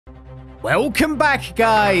Welcome back,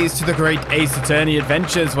 guys, to the great Ace Attorney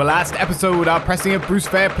adventures. Well, last episode, our pressing of Bruce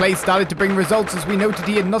Fairplay started to bring results as we noted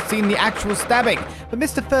he had not seen the actual stabbing, but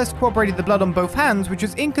Mr. First corroborated the blood on both hands, which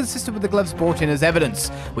was inconsistent with the gloves brought in as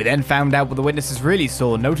evidence. We then found out what the witnesses really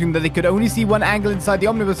saw, noting that they could only see one angle inside the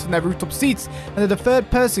omnibus from their rooftop seats, and that a third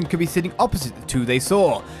person could be sitting opposite the two they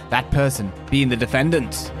saw, that person being the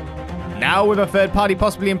defendant. Now, with a third party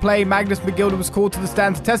possibly in play, Magnus McGilder was called to the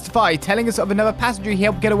stand to testify, telling us of another passenger he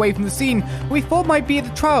helped get away from the scene, who we thought might be at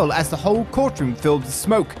the trial as the whole courtroom filled with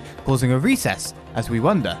smoke, causing a recess as we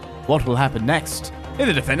wonder what will happen next in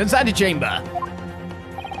the defendant's antechamber.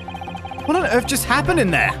 What on earth just happened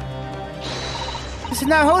in there? Mr.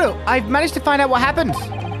 Naruhodo, I've managed to find out what happened.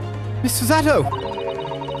 Mr.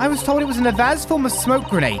 Zato, I was told it was an advanced form of smoke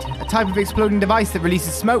grenade, a type of exploding device that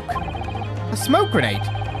releases smoke. A smoke grenade?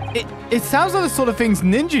 It sounds like the sort of things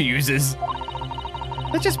Ninja uses.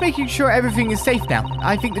 They're just making sure everything is safe now.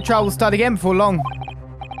 I think the trial will start again before long.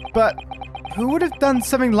 But who would have done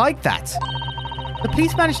something like that? The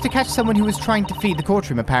police managed to catch someone who was trying to flee the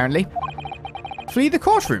courtroom, apparently. Flee the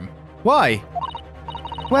courtroom? Why?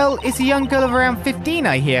 Well, it's a young girl of around 15,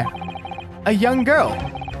 I hear. A young girl?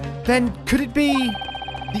 Then could it be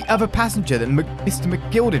the other passenger that Mr.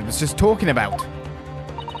 McGilder was just talking about?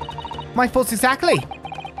 My thoughts exactly.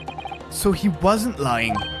 So he wasn't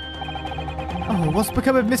lying. Oh, what's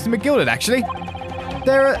become of Mr. McGilder, actually?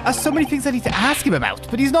 There are so many things I need to ask him about,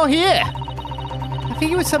 but he's not here. I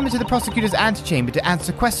think he was summoned to the prosecutor's antechamber to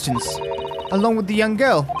answer questions, along with the young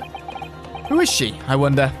girl. Who is she, I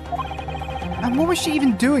wonder? And what was she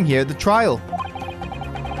even doing here at the trial?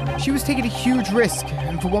 She was taking a huge risk,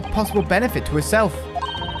 and for what possible benefit to herself?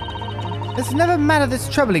 There's another matter that's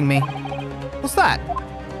troubling me. What's that?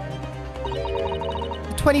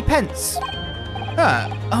 20 pence.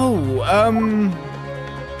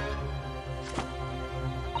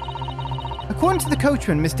 According to the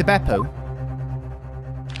coachman, Mr. Beppo,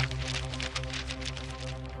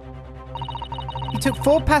 he took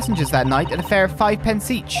 4 passengers that night at a fare of 5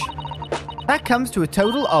 pence each. That comes to a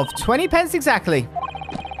total of 20 pence exactly.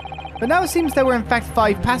 But now it seems there were in fact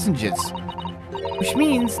 5 passengers, which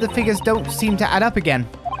means the figures don't seem to add up again.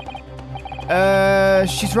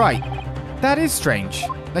 She's right. That is strange.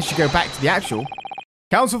 Let's go back to the actual.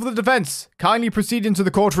 Counsel for the defense, kindly proceed into the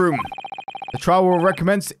courtroom. The trial will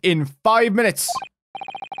recommence in 5 minutes.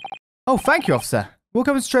 Oh, thank you, officer. We'll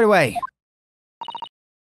come straight away.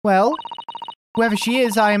 Well, whoever she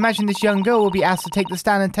is, I imagine this young girl will be asked to take the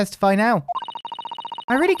stand and testify now.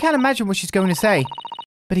 I really can't imagine what she's going to say,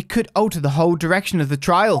 but it could alter the whole direction of the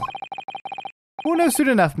trial. We'll know soon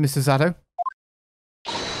enough, Mr. Zato.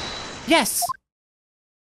 Yes!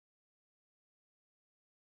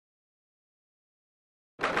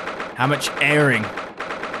 How much airing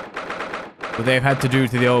would they have had to do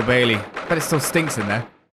to the Old Bailey? But it still stinks in there.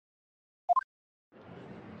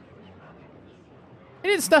 It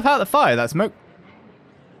didn't snuff out the fire, that smoke.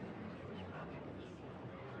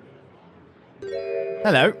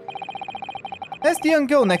 Hello. There's the young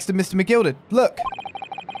girl next to Mr. McGilder. Look.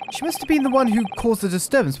 She must have been the one who caused the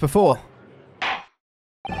disturbance before.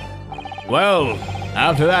 Well,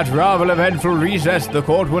 after that rather eventful recess, the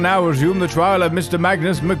court will now resume the trial of Mr.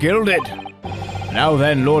 Magnus McGilder. Now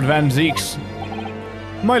then, Lord Van Zeeks.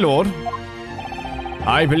 My lord.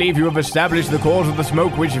 I believe you have established the cause of the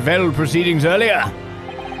smoke which veiled proceedings earlier.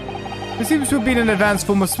 It seems to have been an advanced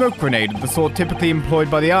form of smoke grenade of the sort typically employed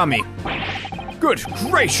by the army. Good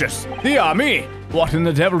gracious! The army? What in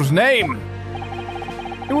the devil's name?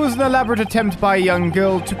 It was an elaborate attempt by a young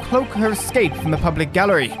girl to cloak her escape from the public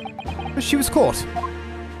gallery. But she was caught.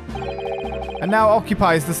 And now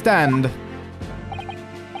occupies the stand.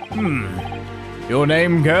 Your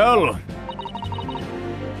name, girl?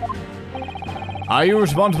 Are you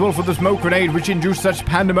responsible for the smoke grenade which induced such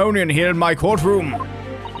pandemonium here in my courtroom?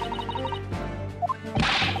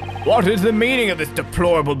 What is the meaning of this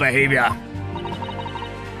deplorable behavior?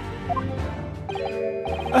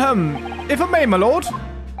 If I may, my lord?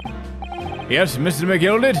 Yes, Mr.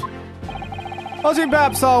 McGilder? I think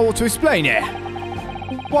perhaps I ought to explain here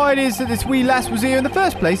why it is that this wee lass was here in the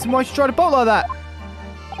first place and why she tried to bolt like that.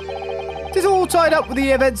 It is all tied up with the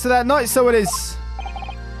events of that night, so it is.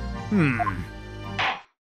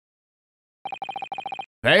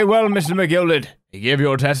 Very well, Mr. McGilder. Give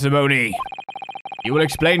your testimony. You will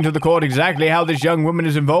explain to the court exactly how this young woman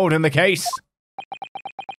is involved in the case.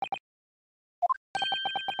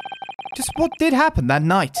 Just what did happen that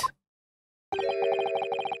night?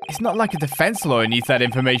 It's not like a defense lawyer needs that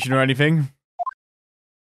information or anything.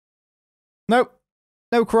 Nope.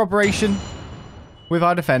 No corroboration with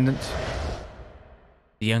our defendant.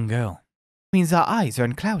 The young girl. Means our eyes are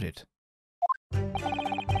unclouded.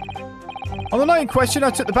 On the night in question, I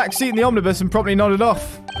took the back seat in the omnibus and promptly nodded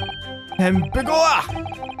off. Then, begorra!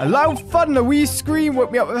 A loud thud and a wee scream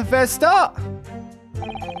woke me up with a fair start.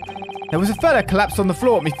 There was a fella collapsed on the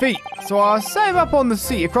floor at my feet, so I sat him up on the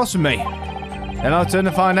seat across from me. Then I turned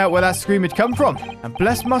to find out where that scream had come from, and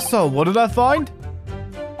bless my soul, what did I find?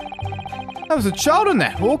 There was a child in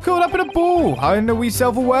there, all curled up in a ball, hiding a wee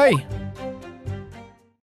self away.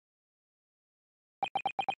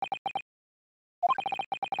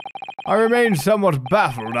 I remained somewhat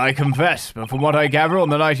baffled, I confess, but from what I gather on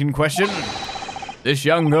the night in question, this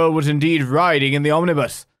young girl was indeed riding in the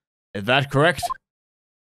omnibus. Is that correct?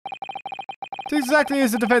 It's exactly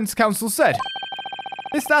as the defense counsel said.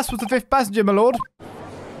 This lass was the 5th passenger, my lord.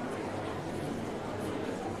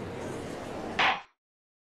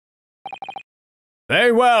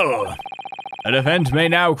 Very well. The defense may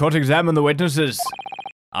now cross-examine the witnesses.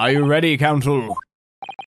 Are you ready, counsel?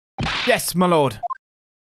 Yes, my lord.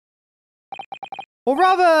 Or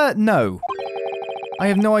rather, no. I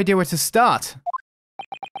have no idea where to start.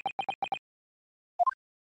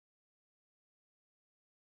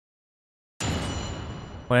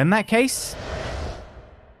 Well, in that case,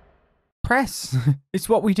 press. It's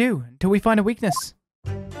what we do until we find a weakness.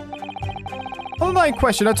 On the night in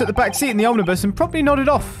question, I took the back seat in the omnibus and promptly nodded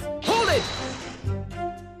off. Hold it!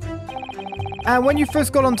 And when you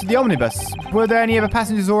first got onto the omnibus, were there any other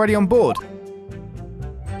passengers already on board?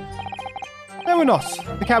 There were not.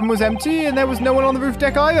 The cabin was empty and there was no one on the roof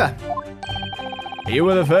deck either. You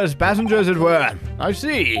were the first passenger, as it were. I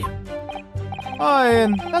see. Aye,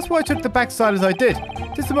 and that's why I took the backside as I did.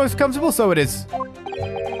 It's the most comfortable, so it is.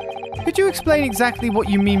 Could you explain exactly what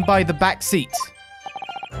you mean by the back seat?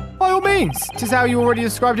 By all means, 'tis how you already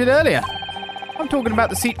described it earlier. I'm talking about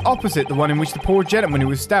the seat opposite the one in which the poor gentleman who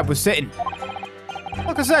was stabbed was sitting.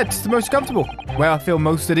 Like I said, it's the most comfortable, where I feel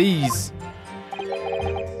most at ease.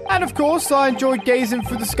 And of course, I enjoy gazing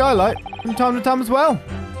through the skylight from time to time as well.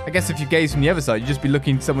 I guess if you gaze from the other side, you'd just be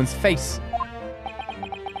looking at someone's face.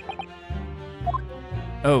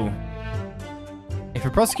 Oh. If a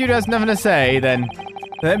prosecutor has nothing to say, then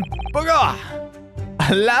bugger!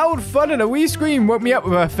 A loud thud and a wee scream woke me up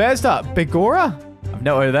with a fair start. Begorra? I've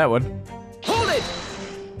not heard that one. Hold it!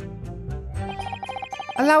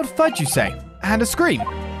 A loud thud, you say? And a scream?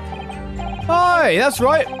 Aye, that's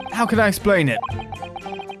right. How can I explain it?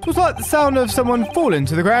 It was like the sound of someone falling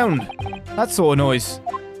to the ground. That sort of noise.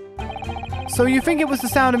 So you think it was the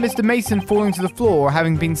sound of Mr. Mason falling to the floor or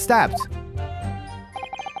having been stabbed?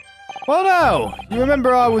 Well, no. You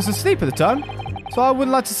remember I was asleep at the time, so I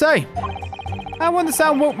wouldn't like to say. And when the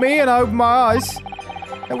sound woke me and I opened my eyes,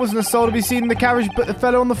 there wasn't a soul to be seen in the carriage but the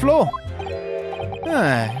fellow on the floor.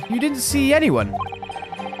 You didn't see anyone.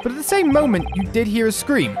 But at the same moment, you did hear a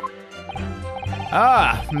scream.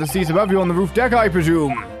 Ah, from the seat above you on the roof deck, I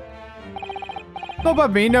presume. Not by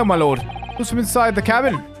me, no, my lord. It was from inside the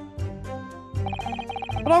cabin.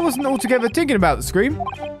 But I wasn't altogether thinking about the scream.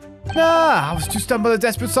 Nah, I was too stunned by the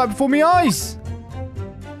desperate sight before my eyes.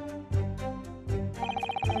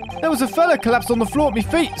 There was a fella collapsed on the floor at my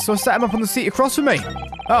feet, so I sat him up on the seat across from me.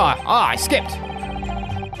 I skipped.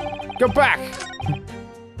 Go back.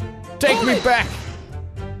 Take me back.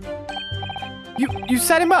 You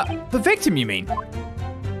sat him up? The victim, you mean?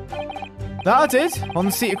 That I did, on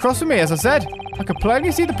the seat across from me, as I said. I could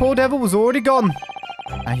plainly see the poor devil was already gone.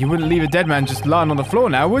 And you wouldn't leave a dead man just lying on the floor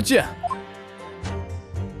now, would you?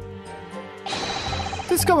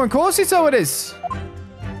 This common courtesy, so it is.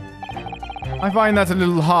 I find that a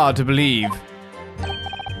little hard to believe.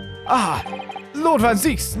 Lord Van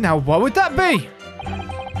Zeeks, now what would that be?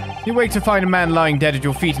 You wake to find a man lying dead at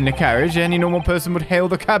your feet in a carriage, any normal person would hail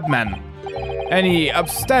the cabman. Any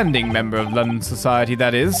upstanding member of London society,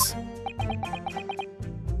 that is.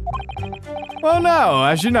 Well now,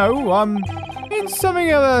 as you know, I'm in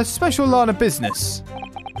something of a special line of business.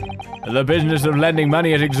 The business of lending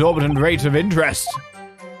money at exorbitant rates of interest.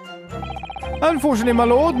 Unfortunately, my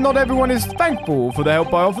lord, not everyone is thankful for the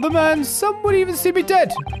help I offer them, and some would even see me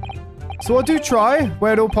dead. So I do try,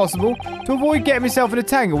 where at all possible, to avoid getting myself in a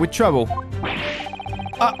tangle with trouble.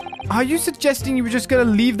 Are you suggesting you were just going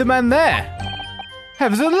to leave the man there?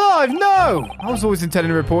 Heavens alive, no! I was always intending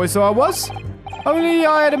to report it, so I was. Only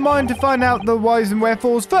I had in mind to find out the whys and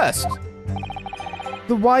wherefores first.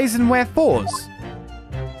 The whys and wherefores?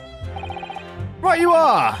 Right you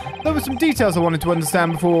are! There were some details I wanted to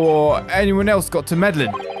understand before anyone else got to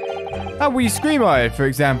meddling. That wee scream I heard, for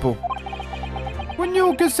example. Wouldn't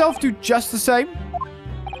your good self do just the same?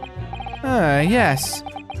 Yes.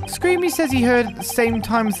 Scream he says he heard at the same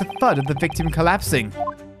time as the thud of the victim collapsing.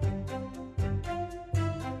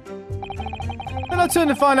 And I turned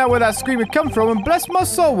to find out where that scream had come from, and bless my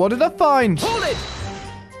soul, what did I find? Hold it!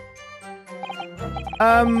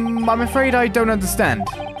 I'm afraid I don't understand.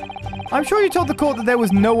 I'm sure you told the court that there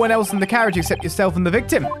was no one else in the carriage except yourself and the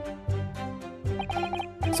victim.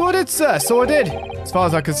 So I did, sir, so I did. As far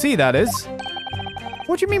as I can see, that is.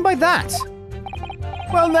 What do you mean by that?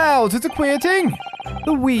 Well now, 'tis a queer thing.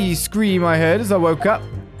 The wee scream I heard as I woke up.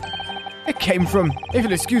 It came from, if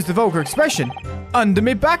you'll excuse the vulgar expression, under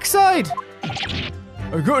me backside.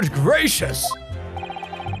 Good gracious.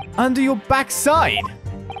 Under your backside?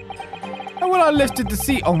 And when I lifted the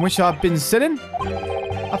seat on which I'd been sitting,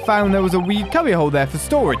 I found there was a wee cubbyhole there for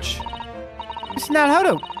storage. Mr.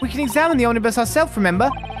 Naruhodo, we can examine the omnibus ourselves, remember?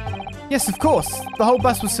 Yes, of course. The whole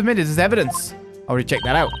bus was submitted as evidence. I already checked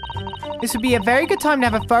that out. This would be a very good time to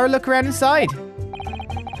have a thorough look around inside.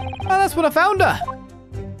 Oh, that's when I found her.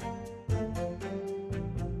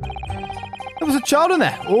 There was a child in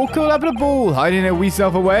there, all curled up in a ball, hiding her wee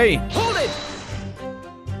self away. Hold it!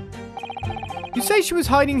 You say she was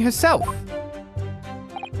hiding herself?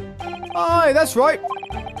 Aye, that's right.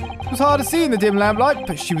 It was hard to see in the dim lamplight,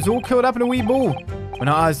 but she was all curled up in a wee ball. When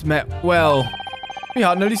our eyes met, well, my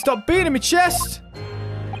heart nearly stopped beating in my chest.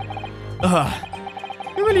 Ugh,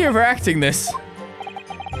 you're really overacting this.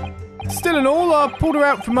 Still in all, I pulled her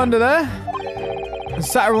out from under there and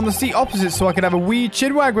sat her on the seat opposite so I could have a wee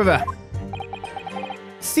chinwag with her.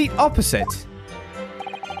 Seat opposite?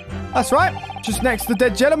 That's right, just next to the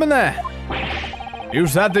dead gentleman there. You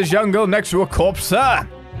sat this young girl next to a corpse, sir?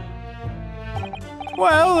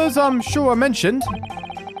 Well, as I'm sure I mentioned,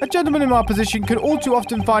 a gentleman in my position can all too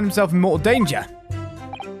often find himself in mortal danger.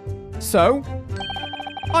 So,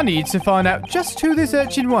 I need to find out just who this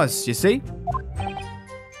urchin was, you see?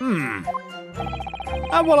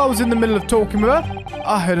 And while I was in the middle of talking with her,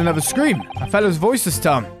 I heard another scream, a fellow's voice this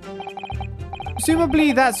time.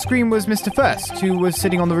 Presumably that scream was Mr. First, who was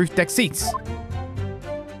sitting on the roof deck seats.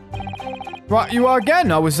 Right you are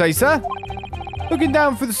again, I would say, sir. Looking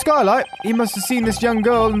down through the skylight, he must have seen this young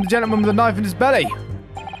girl and the gentleman with the knife in his belly.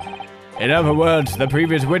 In other words, the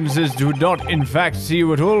previous witnesses do not in fact see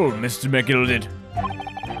you at all, Mr. McGilded.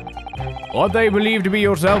 What they believe to be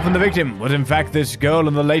yourself and the victim was in fact this girl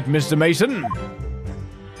and the late Mr. Mason.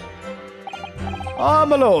 Ah,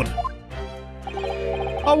 my lord.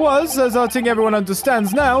 I was, as I think everyone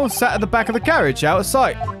understands now, sat at the back of the carriage, out of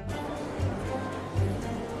sight.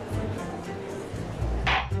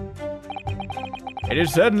 It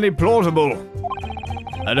is certainly plausible.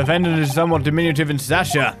 The defendant is somewhat diminutive in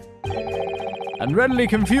stature, and readily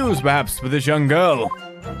confused, perhaps, with this young girl.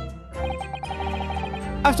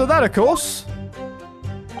 After that, of course,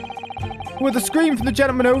 with a scream from the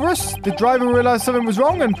gentleman over us, the driver realized something was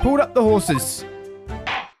wrong and pulled up the horses.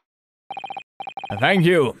 Thank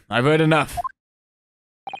you. I've heard enough.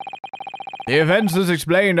 The events as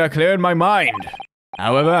explained are clear in my mind.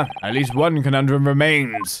 However, at least one conundrum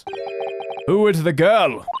remains. Who is the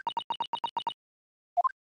girl?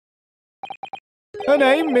 Her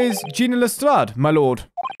name is Gina Lestrade, my lord.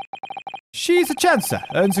 She's a chancer,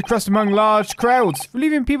 earns a crust among large crowds,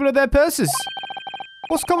 relieving people of their purses.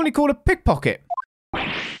 What's commonly called a pickpocket.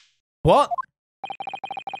 What?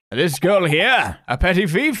 This girl here, a petty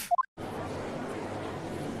thief?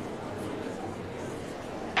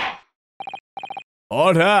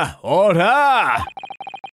 Order! Order!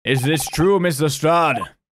 Is this true, Miss Lestrade?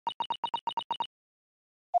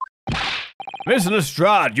 Miss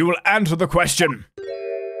Lestrade, you will answer the question.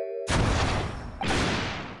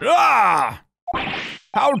 Ah!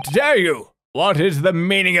 How dare you? What is the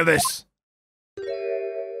meaning of this?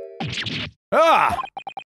 Ah!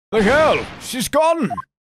 The girl! She's gone!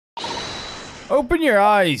 Open your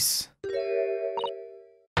eyes.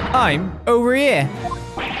 I'm over here.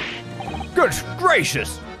 Good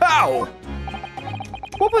gracious! How?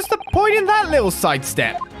 What was the point in that little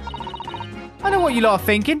sidestep? I know what you lot are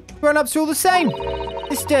thinking. Grown-ups are all the same.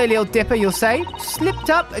 This dirty old dipper, you'll say, slipped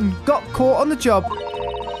up and got caught on the job.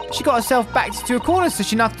 She got herself backed into a corner so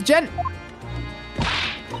she knocked the gent.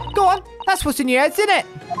 Go on, that's what's in your heads, isn't it?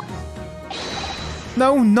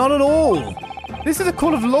 No, not at all. This is a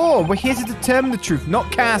court of law. We're here to determine the truth,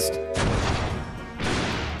 not cast.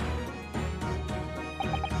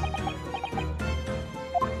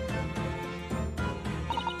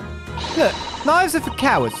 Look, knives are for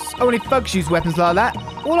cowards. Only thugs use weapons like that.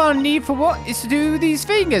 All I need for what is to do these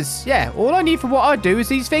fingers. Yeah, all I need for what I do is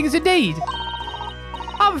these fingers indeed.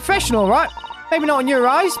 I'm a professional, right? Maybe not in your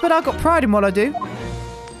eyes, but I've got pride in what I do.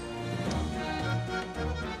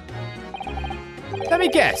 Let me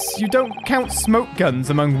guess, you don't count smoke guns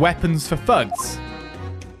among weapons for thugs?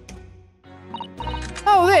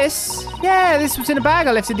 Oh, this? Yeah, this was in a bag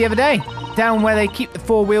I lifted the other day. down where they keep the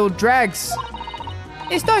four-wheeled drags.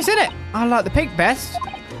 It's nice, isn't it? I like the pink best.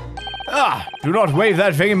 Ah, do not wave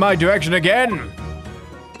that thing in my direction again.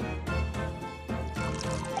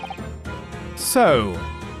 So,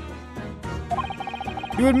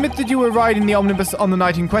 you admit that you were riding the omnibus on the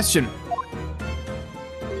night in question?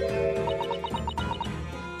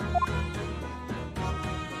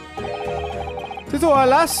 It's all right,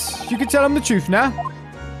 lass. You can tell him the truth now.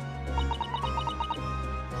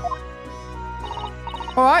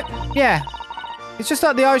 All right, yeah. It's just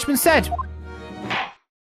like the Irishman said.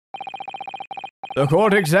 The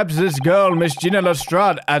court accepts this girl, Miss Gina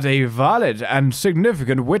Lestrade, as a valid and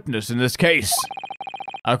significant witness in this case.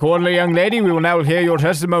 Accordingly, young lady, we will now hear your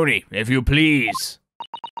testimony, if you please.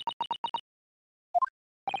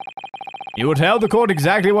 You will tell the court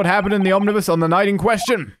exactly what happened in the omnibus on the night in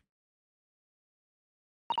question.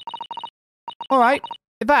 All right,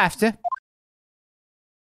 if I have to.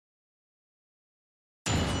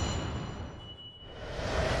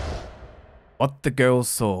 What the girls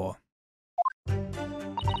saw.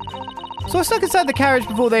 So I stuck inside the carriage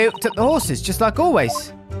before they hooked up the horses, just like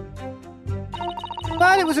always.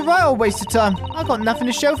 But it was a right old waste of time. I got nothing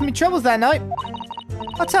to show for me troubles that night.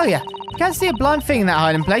 I'll tell you can't see a blind thing in that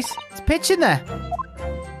hiding place. It's pitch in there.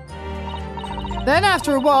 Then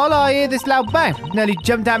after a while, I hear this loud bang. Nearly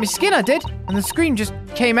jumped out my skin, I did, and the scream just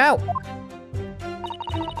came out.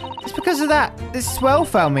 It's because of that. This swell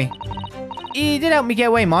found me. He did help me get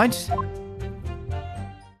away, mind.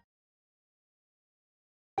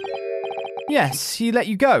 Yes, he let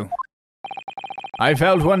you go. I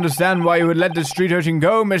fail to understand why you would let the street urchin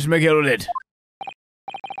go, Miss McGilded.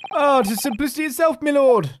 Oh, 'tis simplicity itself, my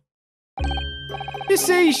lord. You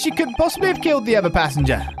see, she couldn't possibly have killed the other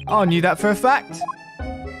passenger. I knew that for a fact.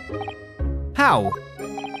 How?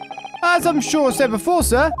 As I'm sure I said before,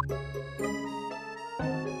 sir.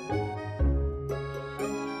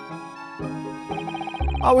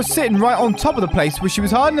 I was sitting right on top of the place where she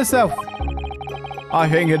was hiding herself. I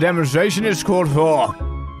think a demonstration is called for.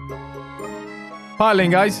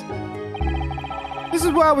 Piling, guys. This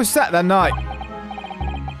is where I was sat that night.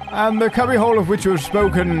 And the cubbyhole of which you have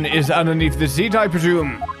spoken is underneath the seat, I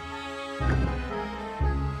presume.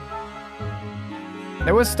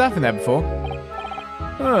 There was stuff in there before.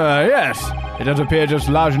 Yes. It does appear just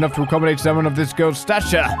large enough to accommodate someone of this girl's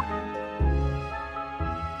stature.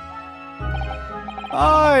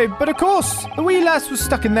 Aye, but of course, the wee lass was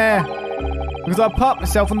stuck in there. Because I parked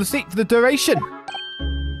myself on the seat for the duration.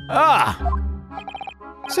 Ah!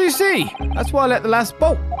 So you see, that's why I let the lass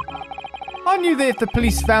bolt. I knew that if the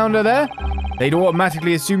police found her there, they'd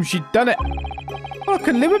automatically assume she'd done it. Well, I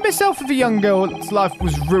couldn't live with myself if a young girl's life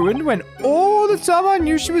was ruined when all the time I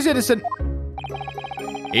knew she was innocent.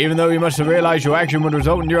 Even though you must have realized your action would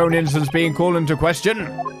result in your own innocence being called into question.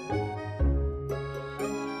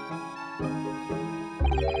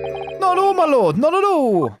 Not at all, my lord, not at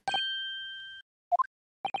all.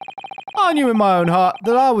 I knew in my own heart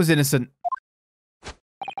that I was innocent.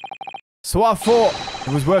 So I thought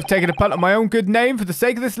it was worth taking a punt on my own good name for the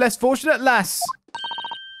sake of this less fortunate lass.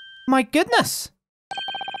 My goodness.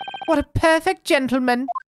 What a perfect gentleman.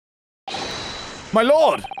 My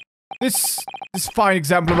lord! This fine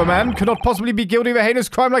example of a man could not possibly be guilty of a heinous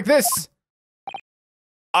crime like this.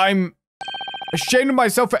 I'm ashamed of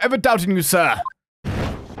myself for ever doubting you, sir.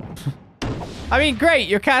 I mean, great,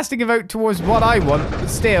 you're casting a vote towards what I want, but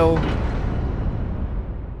still.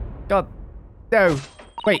 God, no.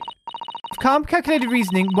 Wait. With calm, calculated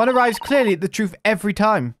reasoning, one arrives clearly at the truth every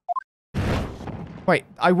time. Wait,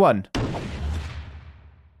 I won.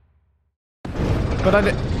 But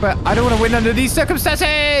I don't want to win under these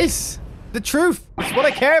circumstances! The truth is what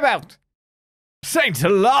I care about. Saints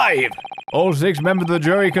alive! All 6 members of the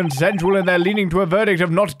jury consensual in their leaning to a verdict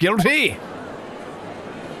of not guilty.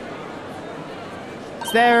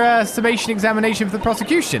 Is there a summation examination for the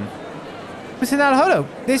prosecution? Mr. Naruhodo,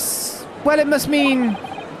 this... well, it must mean...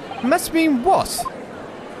 must mean what?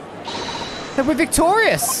 That we're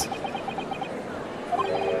victorious!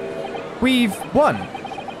 We've won.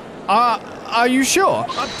 Are you sure?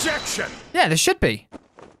 Objection! Yeah, there should be.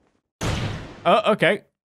 Okay.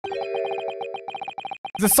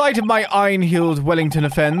 The sight of my iron-heeled Wellington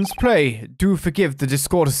offends. Pray, do forgive the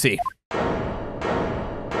discourtesy.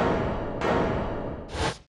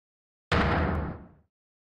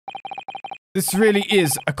 This really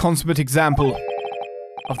is a consummate example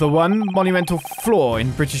of the one monumental flaw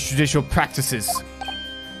in British judicial practices.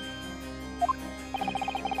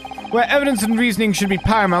 Where evidence and reasoning should be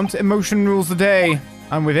paramount, emotion rules the day.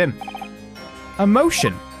 I'm with him.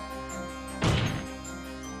 Emotion?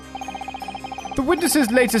 The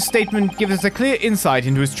witness's latest statement gives us a clear insight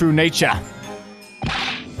into his true nature.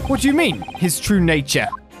 What do you mean, his true nature?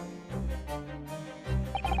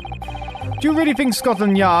 Do you really think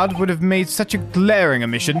Scotland Yard would have made such a glaring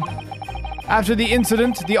omission? After the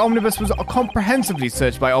incident, the Omnibus was comprehensively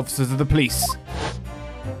searched by officers of the police.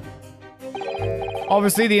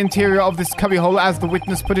 Obviously, the interior of this cubbyhole, as the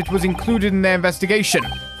witness put it, was included in their investigation.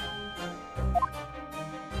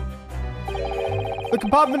 The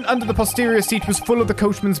compartment under the posterior seat was full of the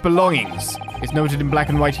coachman's belongings. It's noted in black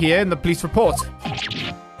and white here in the police report.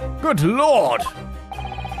 Good Lord!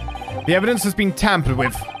 The evidence has been tampered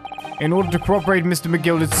with. In order to corroborate Mr.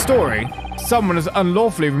 McGilder's story, someone has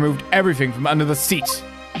unlawfully removed everything from under the seat.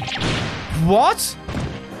 What?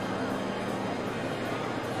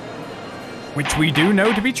 Which we do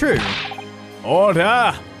know to be true.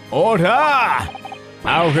 Order! Order!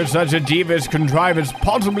 How could such a devious contrivance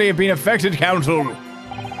possibly have been effected, Counsel?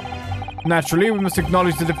 Naturally, we must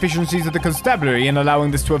acknowledge the deficiencies of the constabulary in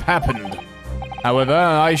allowing this to have happened. However,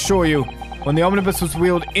 I assure you, when the omnibus was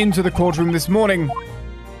wheeled into the courtroom this morning,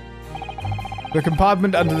 the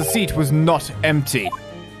compartment under the seat was not empty.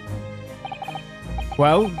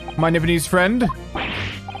 Well, my Nipponese friend?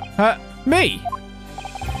 Me?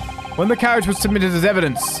 When the carriage was submitted as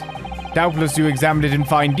evidence, doubtless you examined it in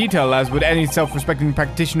fine detail, as would any self-respecting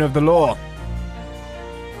practitioner of the law.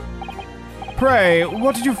 Pray,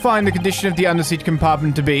 what did you find the condition of the underseat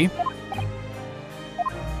compartment to be?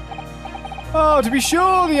 Oh, to be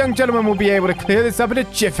sure, the young gentleman will be able to clear this up in a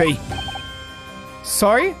jiffy.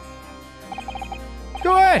 Sorry?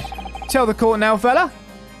 Go ahead. Tell the court now, fella.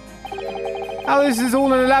 Oh, this is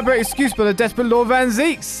all an elaborate excuse by the desperate Lord Van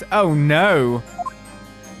Zeeks. Oh, no.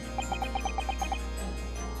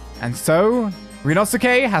 And so,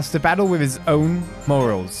 Ryunosuke has to battle with his own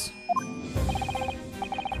morals.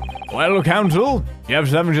 Well, Counsel, you have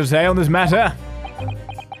something to say on this matter?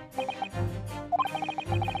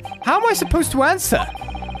 How am I supposed to answer?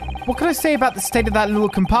 What can I say about the state of that little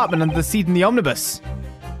compartment under the seat in the omnibus?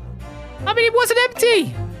 I mean, it wasn't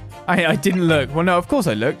empty! I didn't look. Well, no, of course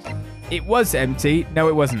I looked. It was empty. No,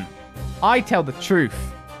 it wasn't. I tell the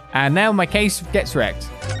truth. And now my case gets wrecked.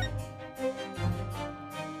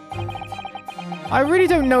 I really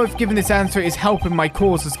don't know if giving this answer is helping my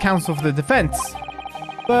cause as counsel for the defense.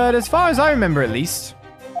 But as far as I remember, at least.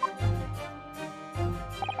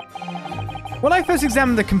 When I first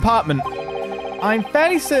examined the compartment, I'm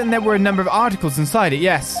fairly certain there were a number of articles inside it,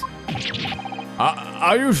 yes.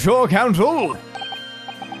 Are you sure, Counsel?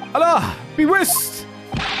 Allah, be whist!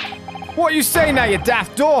 What are you saying now, you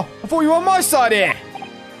daft door? I thought you were on my side here.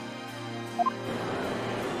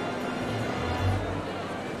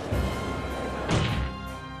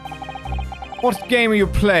 What game are you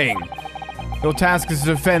playing? Your task is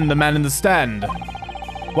to defend the man in the stand.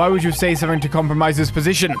 Why would you say something to compromise his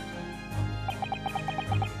position?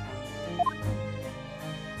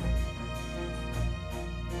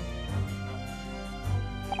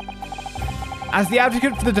 As the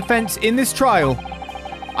advocate for the defense in this trial,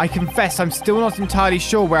 I confess I'm still not entirely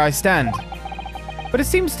sure where I stand. But it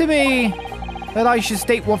seems to me that I should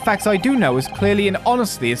state what facts I do know as clearly and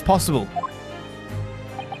honestly as possible.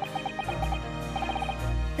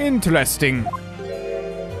 Interesting.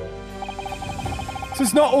 This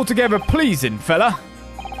is not altogether pleasing, fella.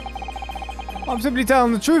 I'm simply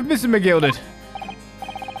telling the truth, Mr. McGilded.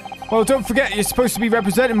 Well, don't forget you're supposed to be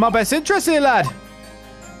representing my best interests here, lad.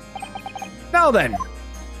 Now then.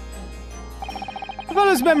 The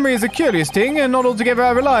fellow's memory is a curious thing and not altogether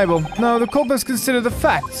reliable. No, the court must consider the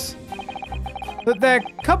facts. That their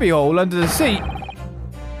cubbyhole under the seat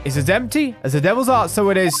is as empty as the devil's art, so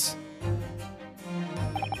it is.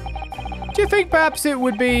 Do you think perhaps it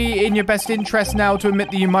would be in your best interest now to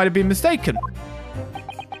admit that you might have been mistaken?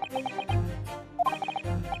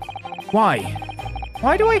 Why?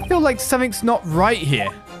 Why do I feel like something's not right here?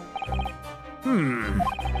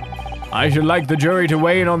 I should like the jury to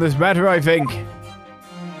weigh in on this matter, I think.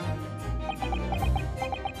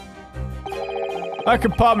 That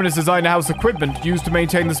compartment is designed to house equipment used to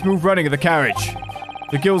maintain the smooth running of the carriage.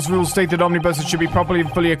 The Guild's rules state that omnibuses should be properly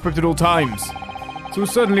and fully equipped at all times. So it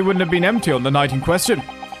certainly wouldn't have been empty on the night in question.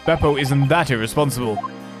 Beppo isn't that irresponsible.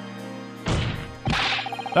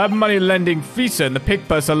 That money-lending Fisa and the pig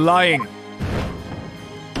purse are lying.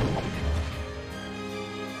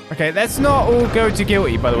 Okay, let's not all go to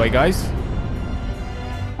guilty, by the way, guys.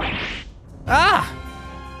 Ah!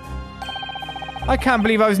 I can't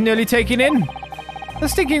believe I was nearly taken in. The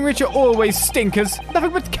stinking rich are always stinkers.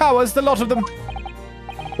 Nothing but cowards, the lot of them.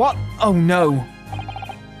 What? Oh, no.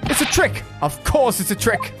 It's a trick. Of course it's a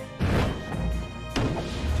trick.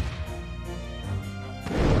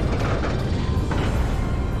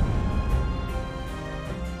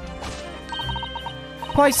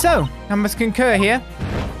 Quite so. I must concur here.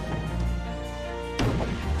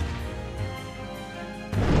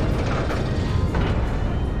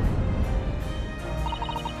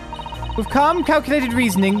 With calm, calculated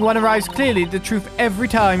reasoning, one arrives clearly at the truth every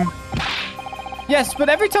time. Yes, but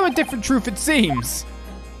every time a different truth it seems.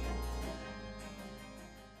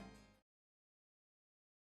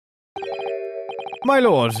 My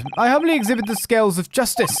lord, I humbly exhibit the scales of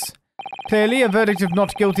justice. Clearly, a verdict of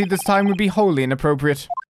not guilty this time would be wholly inappropriate.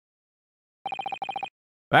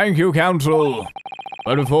 Thank you, counsel.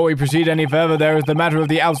 But before we proceed any further, there is the matter of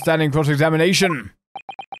the outstanding cross-examination.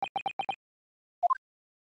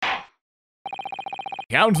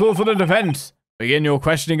 Counsel for the defense, begin your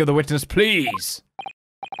questioning of the witness, please.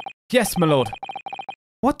 Yes, my lord.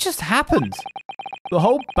 What just happened? The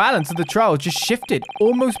whole balance of the trial just shifted,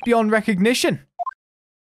 almost beyond recognition.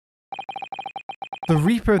 The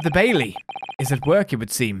Reaper of the Bailey is at work, it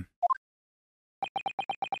would seem.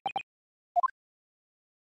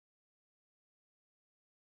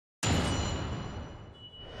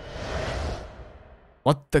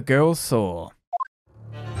 What the girl saw.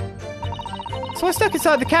 So I stuck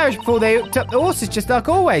inside the carriage before they hooked up the horses, just like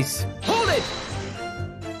always. Hold it!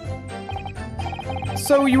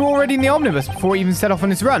 So you were already in the omnibus before he even set off on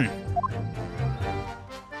his run?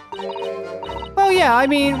 Well, yeah, I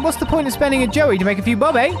mean, what's the point of spending a Joey to make a few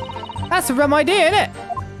bob, eh? That's a rum idea, isn't it?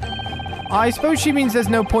 I suppose she means there's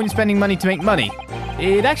no point in spending money to make money.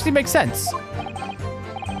 It actually makes sense.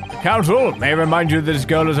 Counsel, may I remind you that this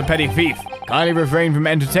girl is a petty thief. Kindly refrain from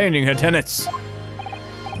entertaining her tenants.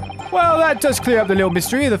 Well, that does clear up the little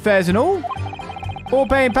mystery of the fares and all. All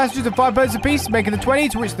paying passengers of £5 apiece, making the 20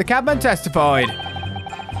 to which the cabman testified.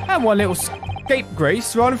 And one little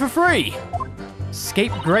scapegrace running for free.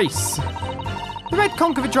 Scapegrace. The red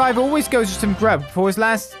Conqueror driver always goes for some grub before his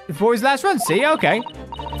last run, see? Okay.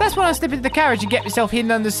 That's when I slip into the carriage and get myself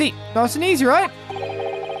hidden under the seat. Nice and easy, right?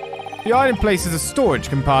 The hiding place is a storage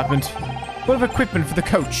compartment. Full of equipment for the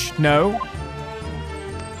coach, no?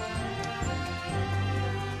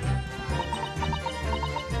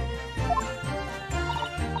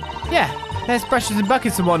 Yeah, there's brushes and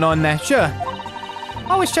buckets and whatnot in there, sure. I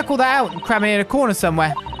always chuck all that out and cram it in a corner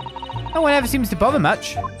somewhere. No one ever seems to bother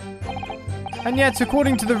much. And yet,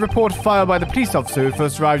 according to the report filed by the police officer who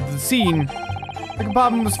first arrived at the scene, the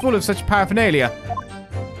compartment was full of such paraphernalia.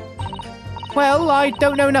 Well, I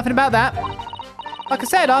don't know nothing about that. Like I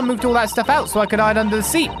said, I moved all that stuff out so I could hide under the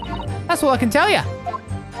seat. That's all I can tell you.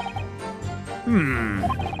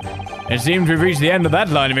 It seems we've reached the end of that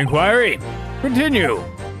line of inquiry. Continue.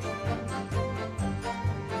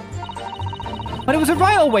 But it was a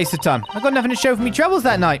right old waste of time. I got nothing to show for me troubles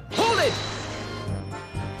that night. Hold it!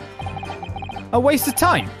 A waste of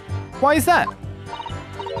time? Why is that?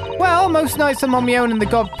 Well, most nights I'm on my own and the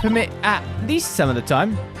God permit at least some of the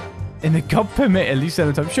time. In the God permit at least some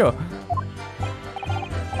of the time, sure.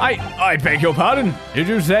 I beg your pardon. Did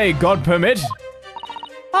you say God permit?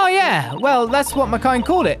 Oh yeah, well that's what my kind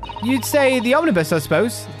called it. You'd say the omnibus, I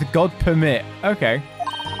suppose. The God permit, okay.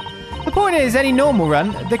 The point is, any normal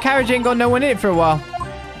run, the carriage ain't got no one in it for a while.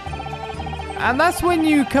 And that's when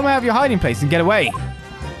you come out of your hiding place and get away.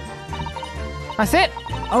 That's it.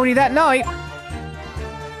 Only that night.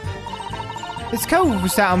 This cove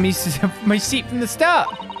was sat on my seat from the start.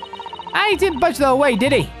 And he didn't budge the whole way,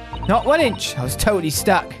 did he? Not 1 inch. I was totally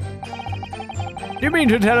stuck. You mean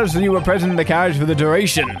to tell us that you were present in the carriage for the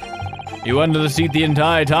duration? You were under the seat the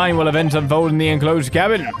entire time while events unfolded in the enclosed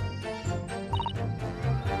cabin?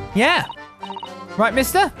 Yeah. Right,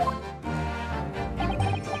 mister?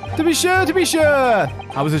 To be sure, to be sure.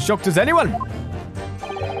 I was as shocked as anyone.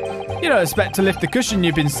 You don't expect to lift the cushion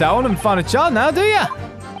you've been sat on and find a child now, do you?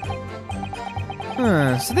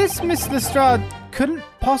 So this Miss Lestrade couldn't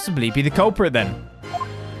possibly be the culprit then.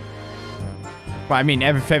 Well, I mean,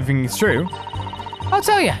 if everything is true. I'll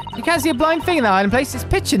tell you, you can't see a blind thing in that hiding place. It's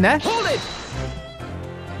pitch in there. Hold it!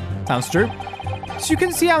 Sounds true. So you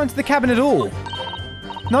couldn't see out into the cabin at all?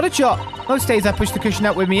 Not a shot. Most days I push the cushion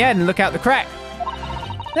up with my head and look out the crack.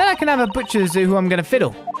 Then I can have a butcher's who I'm going to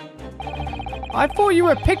fiddle. I thought you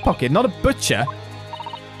were a pickpocket, not a butcher.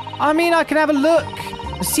 I mean, I can have a look.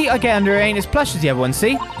 The seat I get under ain't as plush as the other one,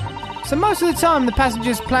 see? So most of the time, the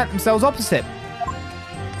passengers plant themselves opposite.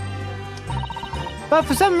 But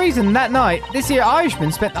for some reason, that night, this here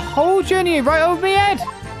Irishman spent the whole journey right over my head.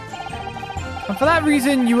 And for that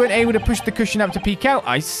reason, you weren't able to push the cushion up to peek out.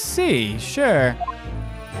 I see, sure.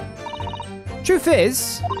 Truth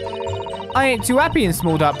is, I ain't too happy in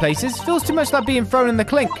small dark places. Feels too much like being thrown in the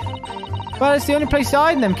clink. Well, it's the only place to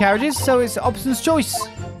hide in them carriages, so it's Hobson's choice.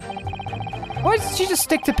 Why did she just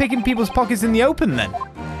stick to picking people's pockets in the open then?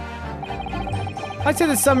 I I'd say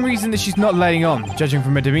there's some reason that she's not letting on, judging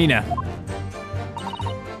from her demeanor.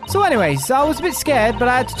 So anyways, I was a bit scared, but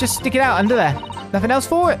I had to just stick it out under there. Nothing else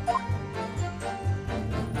for it.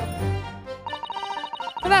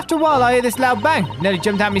 And after a while, I heard this loud bang. Nearly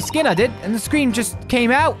jumped out of my skin, I did, and the scream just came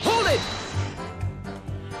out. Hold it!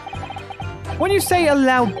 When you say a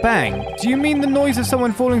loud bang, do you mean the noise of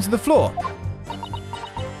someone falling to the floor?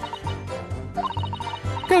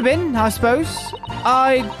 Could have been, I suppose.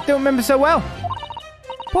 I don't remember so well.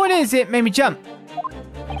 Point is, it made me jump.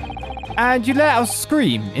 And you let out a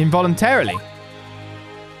scream involuntarily.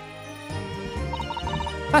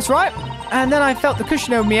 That's right. And then I felt the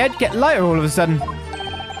cushion over my head get lighter all of a sudden.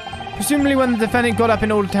 Presumably when the defendant got up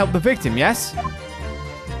in order to help the victim, yes?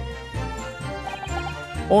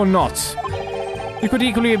 Or not. It could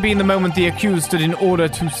equally have been the moment the accused stood in order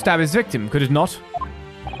to stab his victim, could it not?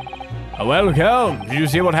 Oh, well, Cal, did you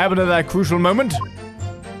see what happened at that crucial moment?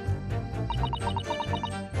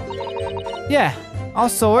 Yeah, I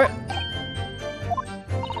saw it.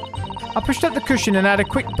 I pushed up the cushion and had a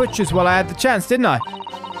quick butcher's while I had the chance, didn't I?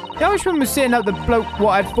 The Irishman was sitting up the bloke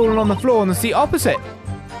what had fallen on the floor on the seat opposite.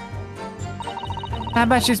 That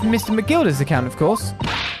matches Mr. McGilda's account, of course.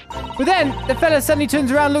 But then, the fella suddenly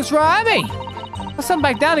turns around and looks right at me. I sat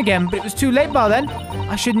back down again, but it was too late by then.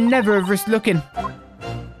 I should never have risked looking.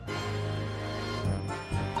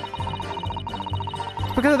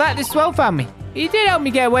 Because of that, this swell found me. He did help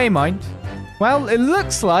me get away, mind. Well, it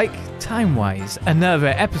looks like, time-wise, another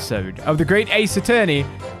episode of the Great Ace Attorney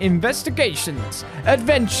Investigations,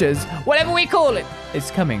 Adventures, whatever we call it,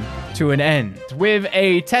 is coming to an end. With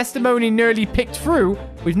a testimony nearly picked through,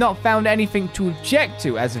 we've not found anything to object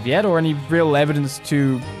to as of yet, or any real evidence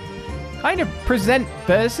to kind of present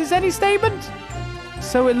versus any statement.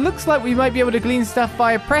 So it looks like we might be able to glean stuff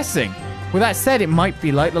via pressing. With that said, it might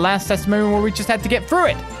be like the last testimony where we just had to get through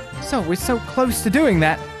it. So we're so close to doing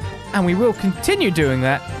that, and we will continue doing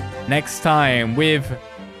that next time with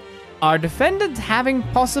our defendant having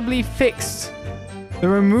possibly fixed the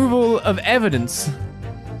removal of evidence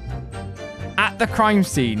at the crime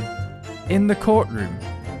scene in the courtroom,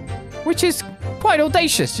 which is quite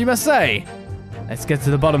audacious, you must say. Let's get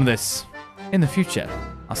to the bottom of this in the future.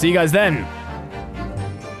 I'll see you guys then.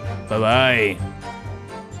 Bye-bye.